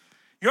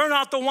 You're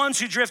not the ones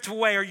who drift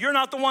away, or you're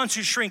not the ones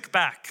who shrink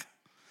back.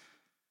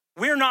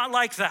 We're not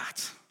like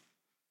that.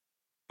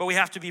 But we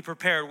have to be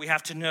prepared. We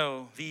have to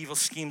know the evil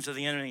schemes of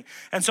the enemy.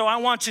 And so I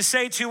want to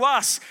say to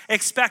us,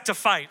 expect a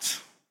fight.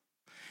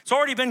 It's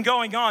already been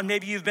going on.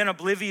 Maybe you've been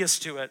oblivious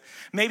to it.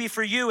 Maybe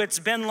for you, it's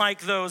been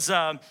like those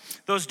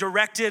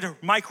directed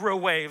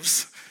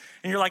microwaves.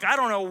 And you're like, I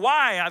don't know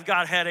why I've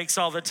got headaches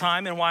all the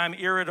time and why I'm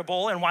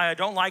irritable and why I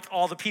don't like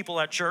all the people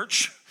at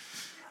church.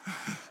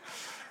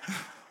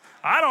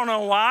 I don't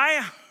know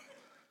why.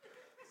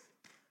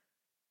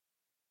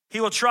 He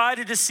will try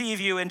to deceive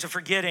you into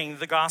forgetting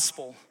the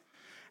gospel.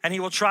 And he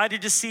will try to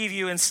deceive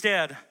you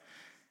instead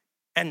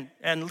and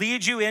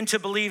lead you into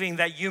believing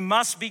that you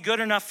must be good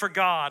enough for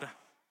God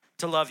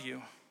to love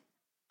you.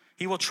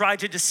 He will try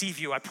to deceive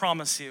you, I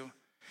promise you.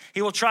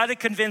 He will try to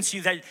convince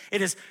you that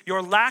it is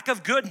your lack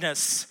of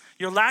goodness,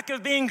 your lack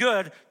of being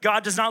good,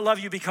 God does not love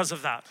you because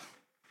of that.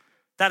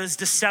 That is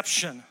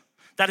deception.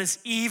 That is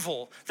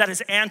evil. That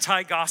is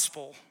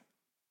anti-gospel.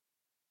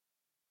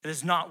 It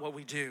is not what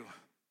we do,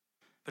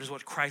 but is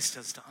what Christ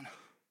has done.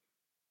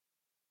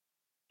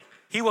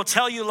 He will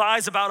tell you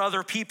lies about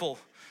other people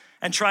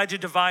and try to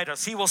divide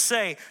us. He will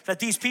say that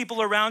these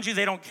people around you,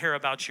 they don't care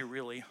about you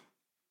really.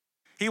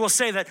 He will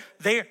say that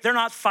they're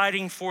not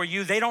fighting for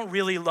you. They don't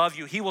really love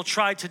you. He will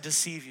try to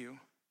deceive you.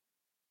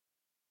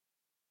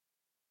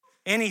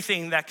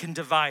 Anything that can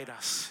divide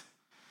us.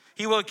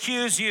 He will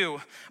accuse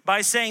you by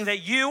saying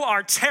that you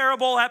are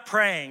terrible at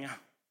praying.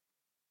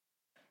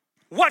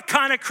 What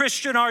kind of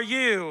Christian are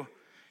you?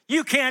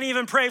 You can't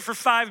even pray for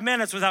 5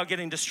 minutes without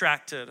getting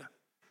distracted.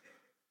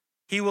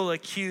 He will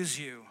accuse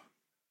you.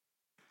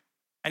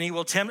 And he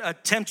will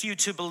tempt you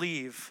to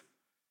believe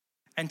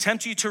and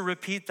tempt you to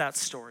repeat that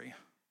story.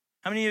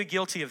 How many of you are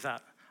guilty of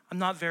that? I'm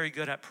not very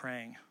good at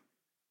praying.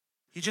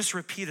 You just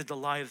repeated the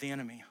lie of the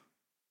enemy.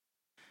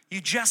 You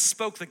just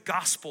spoke the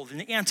gospel,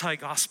 the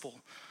anti-gospel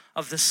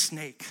of the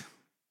snake.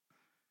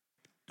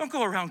 Don't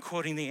go around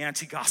quoting the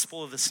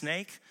anti-gospel of the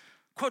snake.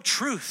 Quote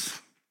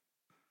truth.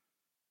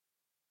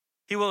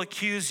 He will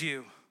accuse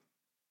you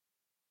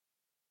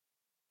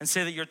and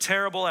say that you're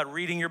terrible at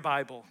reading your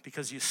Bible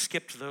because you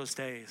skipped those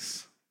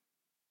days.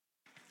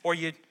 Or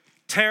you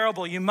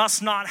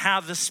must not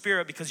have the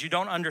Spirit because you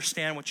don't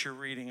understand what you're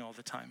reading all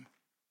the time.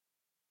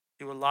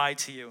 He will lie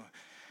to you,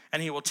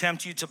 and he will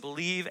tempt you to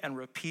believe and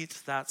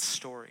repeat that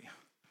story.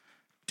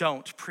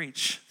 Don't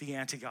preach the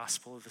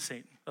anti-gospel of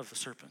the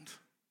serpent.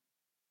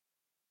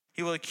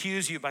 He will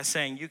accuse you by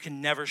saying you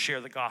can never share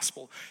the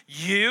gospel.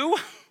 You?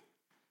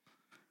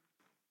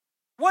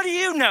 What do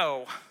you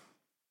know?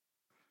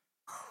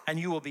 And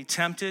you will be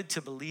tempted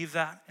to believe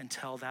that and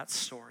tell that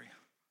story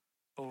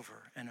over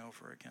and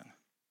over again.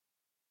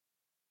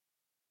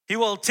 He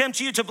will tempt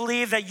you to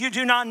believe that you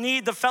do not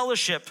need the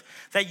fellowship,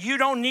 that you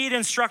don't need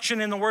instruction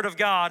in the Word of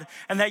God,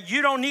 and that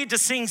you don't need to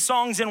sing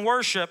songs in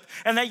worship,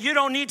 and that you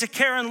don't need to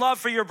care and love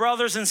for your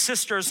brothers and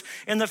sisters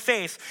in the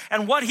faith.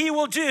 And what he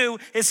will do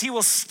is he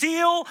will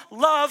steal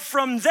love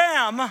from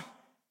them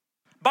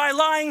by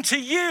lying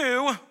to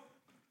you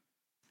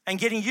and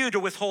getting you to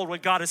withhold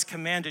what God has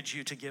commanded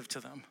you to give to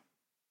them.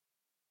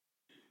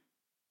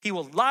 He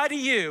will lie to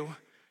you,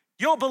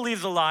 you'll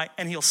believe the lie,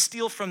 and he'll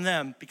steal from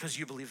them because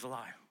you believe the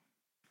lie.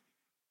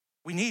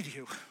 We need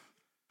you.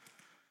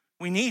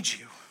 We need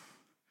you.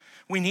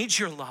 We need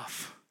your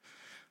love.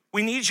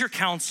 We need your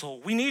counsel.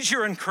 We need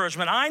your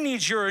encouragement. I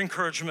need your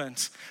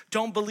encouragement.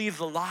 Don't believe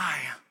the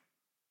lie.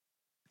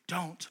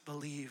 Don't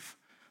believe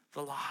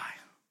the lie.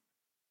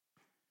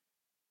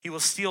 He will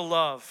steal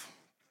love.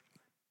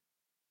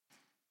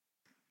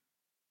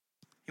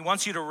 He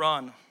wants you to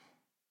run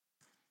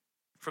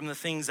from the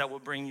things that will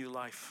bring you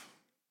life.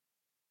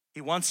 He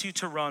wants you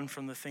to run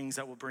from the things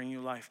that will bring you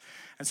life.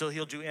 And so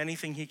he'll do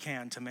anything he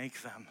can to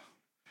make them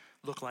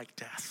look like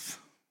death.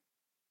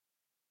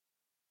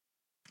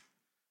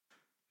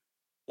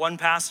 One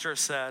pastor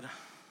said,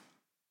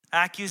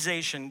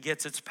 accusation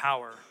gets its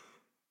power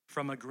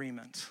from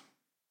agreement.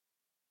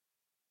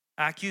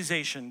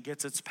 Accusation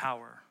gets its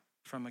power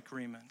from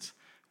agreement.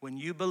 When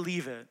you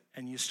believe it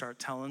and you start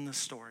telling the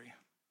story,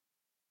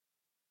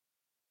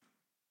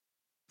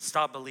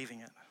 stop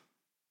believing it.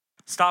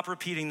 Stop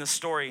repeating the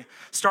story.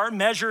 Start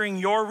measuring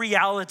your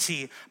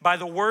reality by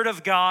the Word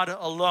of God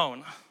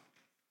alone.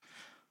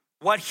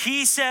 What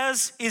he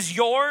says is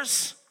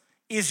yours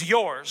is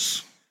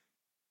yours.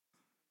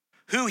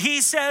 Who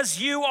he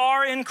says you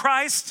are in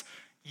Christ,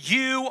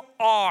 you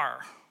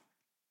are.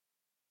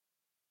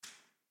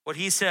 What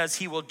he says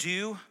he will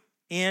do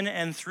in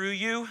and through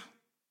you,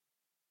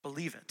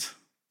 believe it.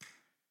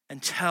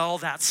 And tell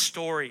that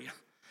story.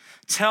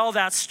 Tell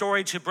that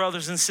story to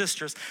brothers and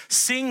sisters.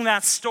 Sing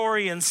that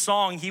story in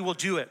song. He will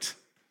do it.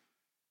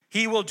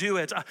 He will do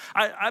it.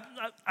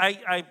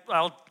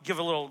 I'll give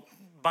a little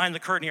behind the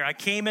curtain here. I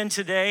came in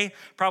today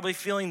probably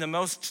feeling the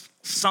most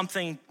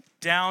something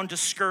down,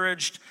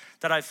 discouraged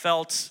that I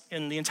felt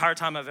in the entire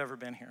time I've ever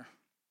been here.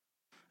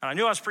 And I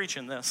knew I was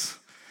preaching this.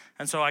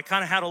 And so I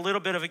kind of had a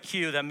little bit of a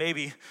cue that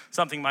maybe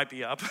something might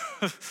be up.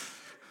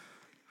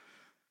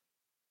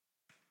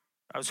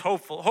 I was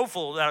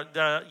hopeful that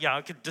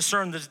I could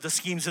discern the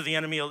schemes of the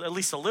enemy at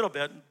least a little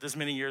bit this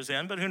many years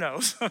in, but who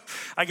knows?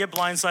 I get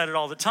blindsided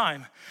all the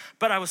time.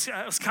 But I was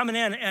coming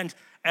in,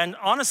 and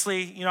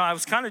honestly, I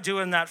was kind of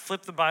doing that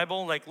flip the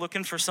Bible, like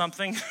looking for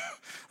something.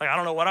 Like I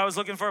don't know what I was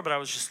looking for, but I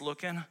was just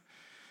looking.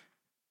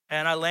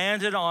 And I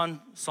landed on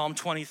Psalm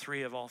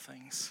 23 of all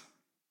things.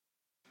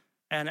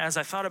 And as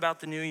I thought about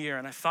the new year,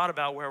 and I thought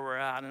about where we're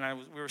at, and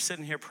we were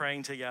sitting here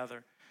praying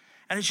together,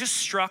 and it just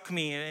struck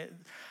me.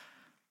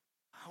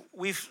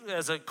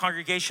 As a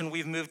congregation,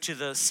 we've moved to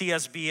the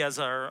CSB as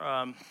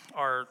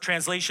our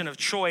translation of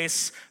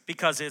choice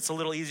because it's a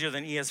little easier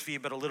than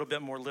ESV, but a little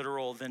bit more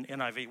literal than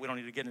NIV. We don't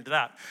need to get into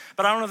that.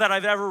 But I don't know that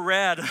I've ever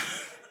read.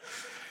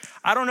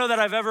 I don't know that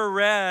I've ever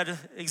read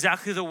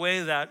exactly the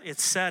way that it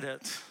said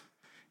it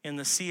in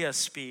the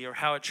CSB or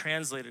how it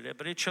translated it.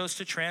 But it chose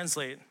to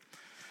translate.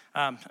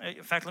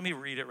 In fact, let me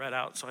read it right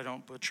out so I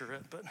don't butcher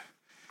it.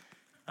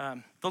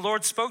 But the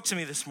Lord spoke to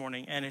me this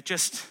morning, and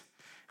it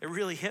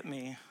really hit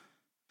me.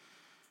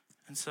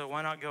 And so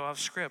why not go off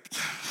script?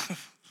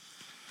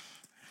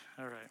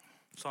 All right,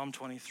 Psalm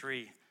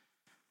 23.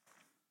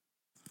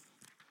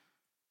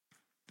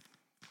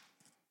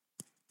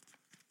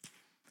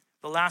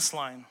 The last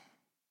line,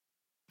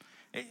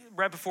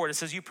 right before it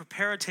says, you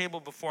prepare a table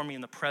before me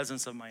in the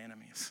presence of my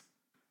enemies.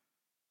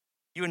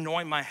 You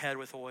anoint my head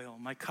with oil,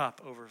 my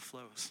cup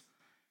overflows.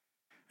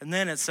 And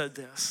then it said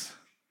this,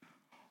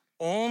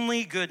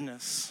 only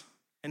goodness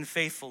and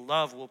faithful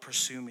love will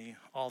pursue me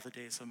all the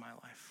days of my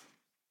life.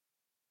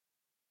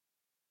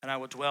 And I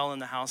will dwell in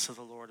the house of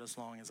the Lord as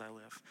long as I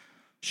live.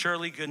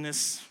 Surely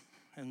goodness,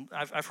 and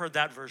I've heard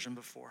that version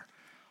before.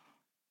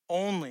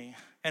 Only,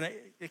 and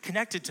it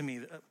connected to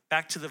me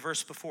back to the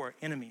verse before,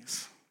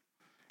 enemies.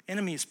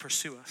 Enemies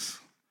pursue us,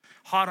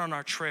 hot on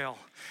our trail.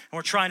 And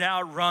we're trying to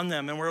outrun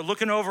them. And we're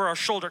looking over our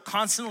shoulder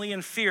constantly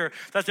in fear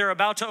that they're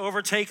about to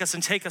overtake us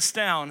and take us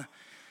down.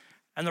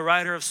 And the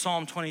writer of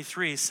Psalm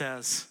 23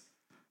 says,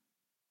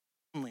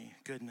 only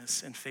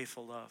goodness and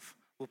faithful love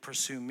will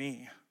pursue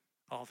me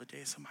all the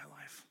days of my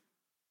life.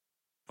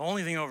 The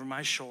only thing over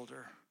my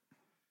shoulder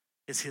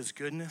is his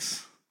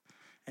goodness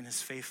and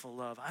his faithful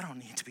love. I don't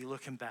need to be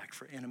looking back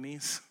for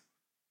enemies.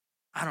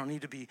 I don't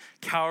need to be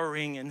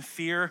cowering in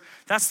fear.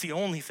 That's the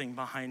only thing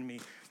behind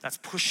me that's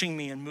pushing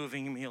me and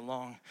moving me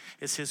along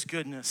is his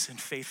goodness and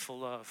faithful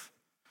love.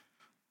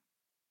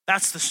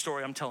 That's the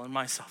story I'm telling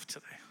myself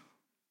today.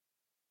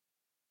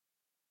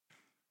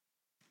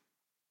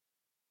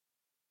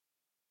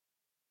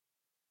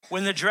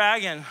 When the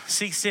dragon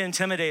seeks to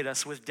intimidate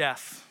us with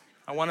death,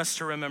 I want us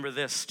to remember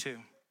this too,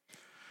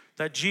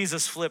 that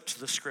Jesus flipped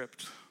the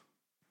script.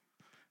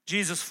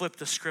 Jesus flipped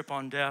the script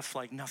on death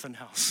like nothing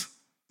else.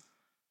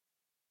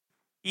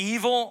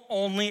 Evil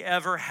only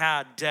ever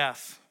had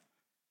death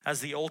as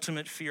the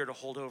ultimate fear to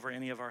hold over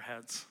any of our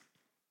heads.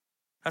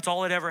 That's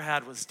all it ever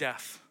had was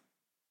death.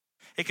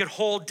 It could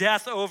hold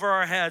death over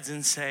our heads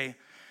and say,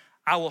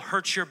 I will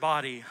hurt your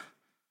body.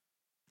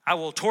 I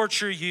will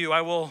torture you.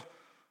 I will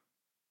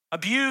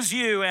abuse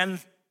you and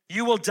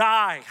you will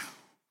die.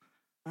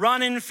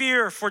 Run in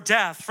fear from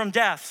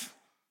death.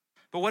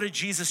 But what did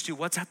Jesus do?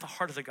 What's at the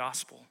heart of the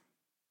gospel?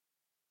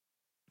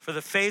 For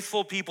the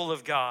faithful people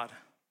of God,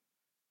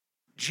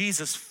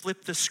 Jesus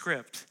flipped the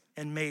script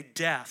and made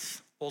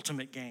death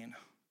ultimate gain.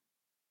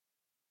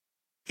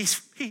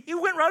 He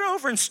went right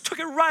over and took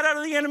it right out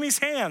of the enemy's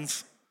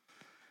hands.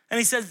 And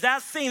he said,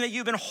 that thing that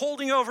you've been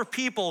holding over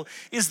people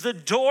is the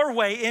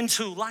doorway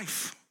into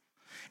life,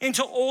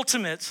 into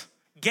ultimate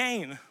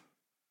gain.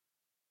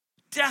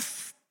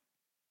 Death,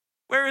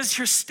 where is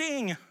your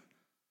sting?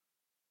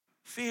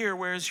 Fear,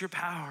 where is your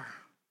power?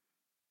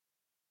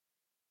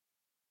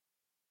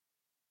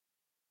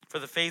 For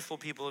the faithful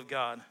people of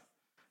God,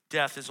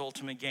 death is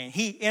ultimate gain.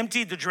 He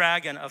emptied the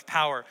dragon of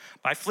power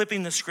by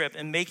flipping the script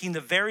and making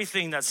the very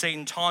thing that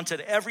Satan taunted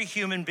every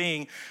human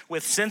being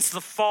with since the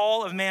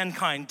fall of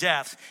mankind,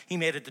 death. He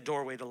made it the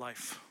doorway to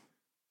life.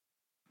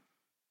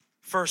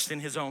 First in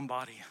his own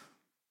body,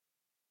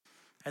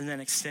 and then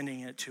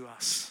extending it to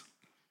us.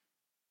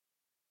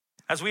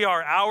 As we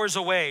are hours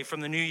away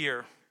from the new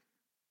year,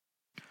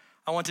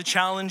 I want to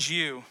challenge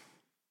you.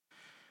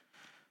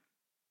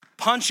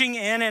 Punching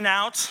in and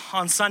out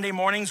on Sunday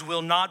mornings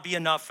will not be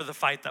enough for the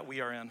fight that we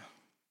are in.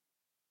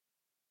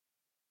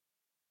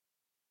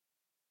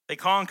 They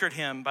conquered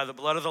him by the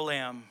blood of the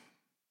Lamb,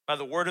 by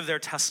the word of their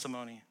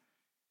testimony,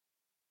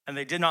 and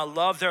they did not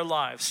love their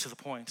lives to the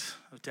point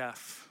of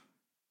death.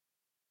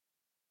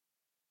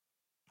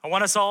 I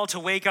want us all to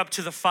wake up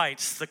to the fight,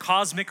 the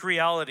cosmic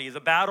reality, the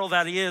battle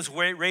that is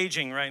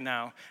raging right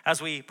now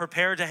as we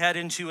prepare to head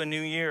into a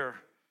new year.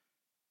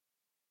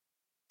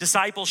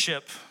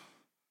 Discipleship,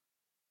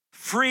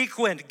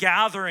 frequent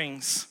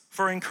gatherings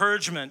for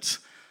encouragement.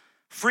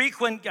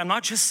 I'm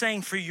not just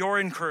saying for your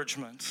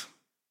encouragement.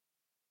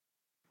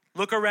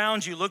 Look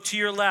around you, look to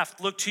your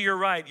left, look to your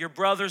right, your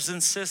brothers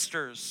and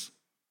sisters.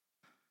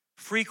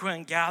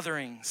 Frequent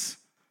gatherings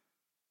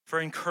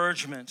for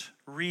encouragement,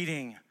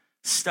 reading,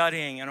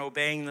 studying, and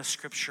obeying the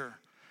scripture.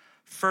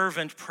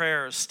 Fervent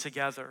prayers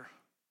together.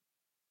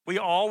 We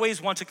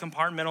always want to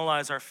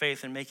compartmentalize our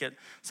faith and make it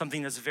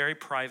something that's very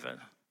private.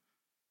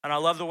 And I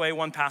love the way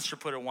one pastor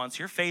put it once.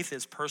 Your faith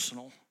is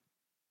personal,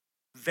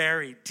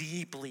 very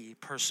deeply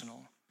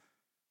personal,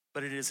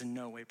 but it is in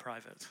no way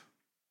private.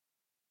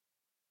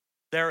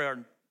 There are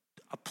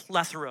a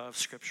plethora of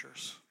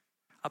scriptures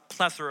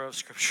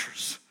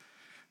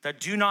that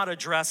do not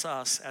address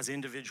us as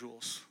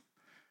individuals,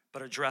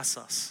 but address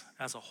us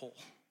as a whole.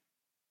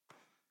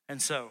 And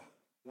so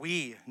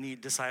we need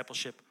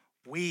discipleship.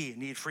 We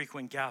need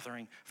frequent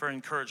gathering for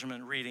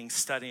encouragement, reading,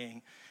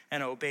 studying,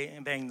 and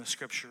obeying the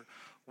scripture.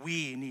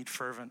 We need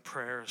fervent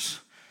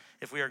prayers.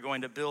 If we are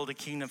going to build a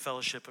kingdom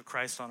fellowship of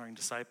Christ-honoring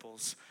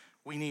disciples,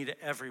 we need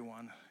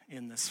everyone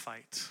in this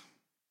fight.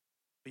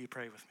 Will you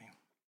pray with me?